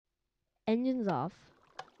Engines off.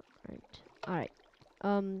 Alright.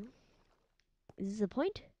 Is this the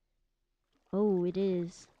point? Oh, it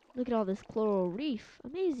is. Look at all this coral reef.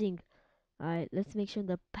 Amazing. Alright, let's make sure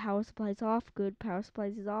the power supply is off. Good, power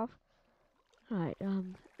supplies is off. Alright,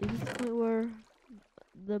 is this the point where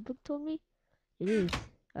the book told me? It is.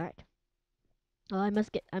 Alright. Oh, I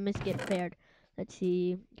must get prepared. Let's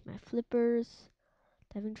see. My flippers,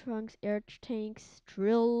 diving trunks, air tanks,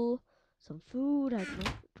 drill, some food. I can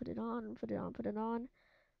put it on.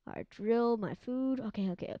 Alright, drill, my food. Okay.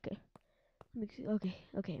 Okay.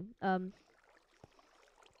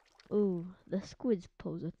 Ooh, the squids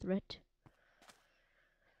pose a threat.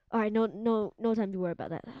 Alright, no time to worry about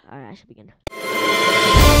that. Alright, I should begin.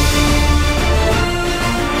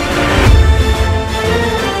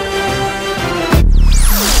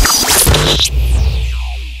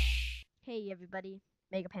 Hey everybody,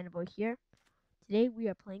 MegaPandaBoy here. Today we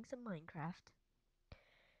are playing some Minecraft.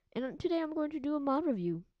 And today I'm going to do a mod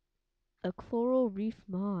review. A coral reef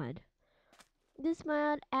mod. This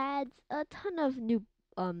mod adds a ton of new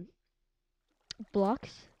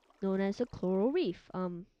blocks known as a coral reef.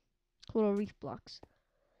 Coral reef blocks.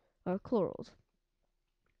 Or corals.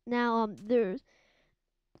 Now this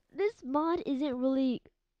mod isn't really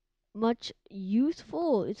much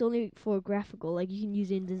useful. It's only for graphical, like you can use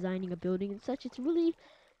it in designing a building and such.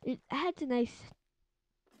 It adds a nice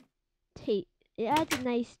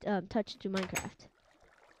touch to Minecraft.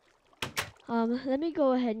 Let me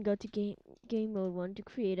go ahead and go to game mode 1 to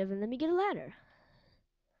creative, and let me get a ladder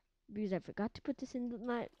because I forgot to put this in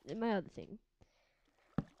my other thing.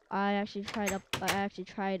 I actually tried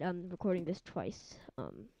recording this twice.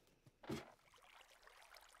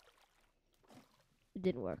 It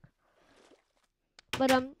didn't work. But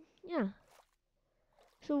yeah.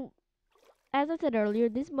 So as I said earlier,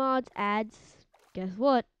 this mod adds, guess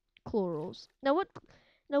what? Corals. Now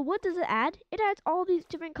what does it add? It adds all these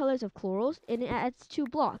different colors of corals, and it adds 2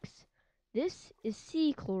 blocks. This is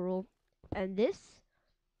sea coral, and this,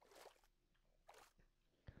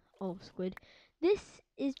 oh squid, this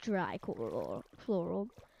is dry coral.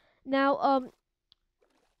 Now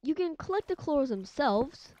you can collect the corals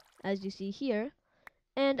themselves, as you see here,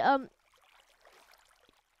 and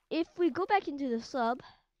if we go back into the sub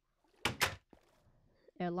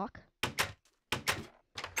airlock,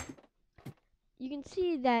 you can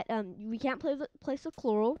see that we can't place a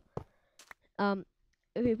coral.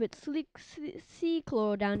 If we put sea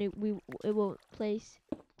coral down, it won't place.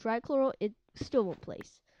 Dry coral, it still won't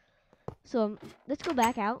place. So let's go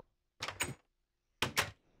back out.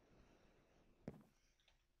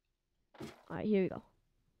 Alright, here we go.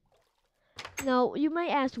 Now you might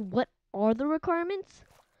ask, what are the requirements?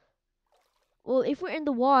 Well, if we're in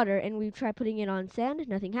the water and we try putting it on sand,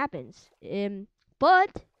 nothing happens.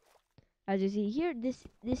 But as you see here, this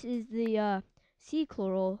is the sea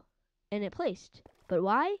coral, and it placed. But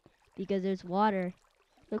why? Because there's water.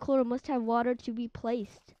 The coral must have water to be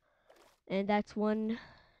placed, and that's one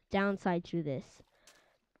downside to this.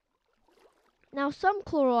 Now, some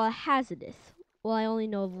coral are hazardous. Well, I only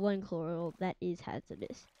know of one coral that is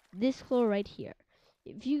hazardous. This coral right here.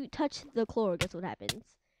 If you touch the coral, guess what happens?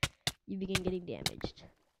 You begin getting damaged.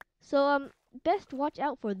 So, best watch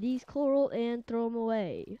out for these coral and throw them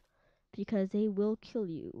away, because they will kill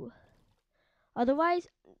you. Otherwise,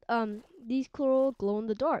 these coral glow in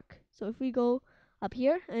the dark. So if we go up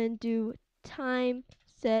here and do time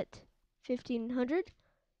set 1500,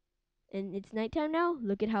 and it's nighttime now,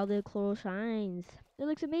 look at how the coral shines. It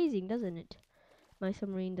looks amazing, doesn't it? My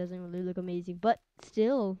submarine doesn't really look amazing, but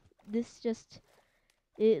still,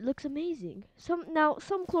 it looks amazing. Some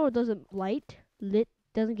coral doesn't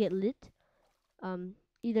get lit.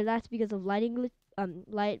 Either that's because of lighting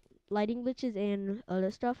glitches and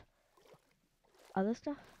other stuff,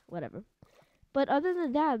 whatever. But other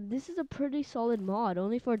than that, this is a pretty solid mod.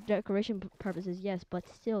 Only for decoration purposes, yes, but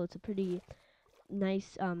still, it's a pretty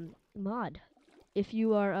nice mod. If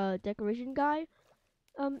you are a decoration guy,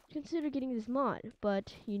 consider getting this mod.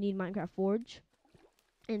 But you need Minecraft Forge,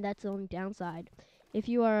 and that's the only downside. If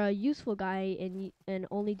you are a useful guy and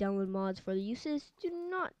only download mods for the uses, do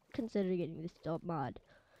not consider getting this mod.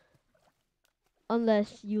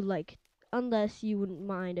 Unless you wouldn't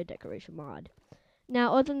mind a decoration mod.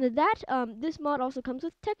 Now, other than that, this mod also comes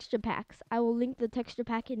with texture packs. I will link the texture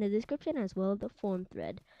pack in the description as well as the forum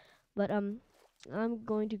thread. But I'm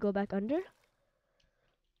going to go back under,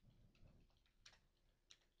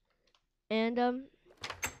 and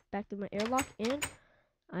back to my airlock, and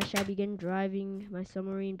I shall begin driving my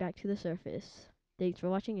submarine back to the surface. Thanks for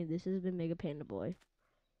watching, and this has been MegaPandaBoy.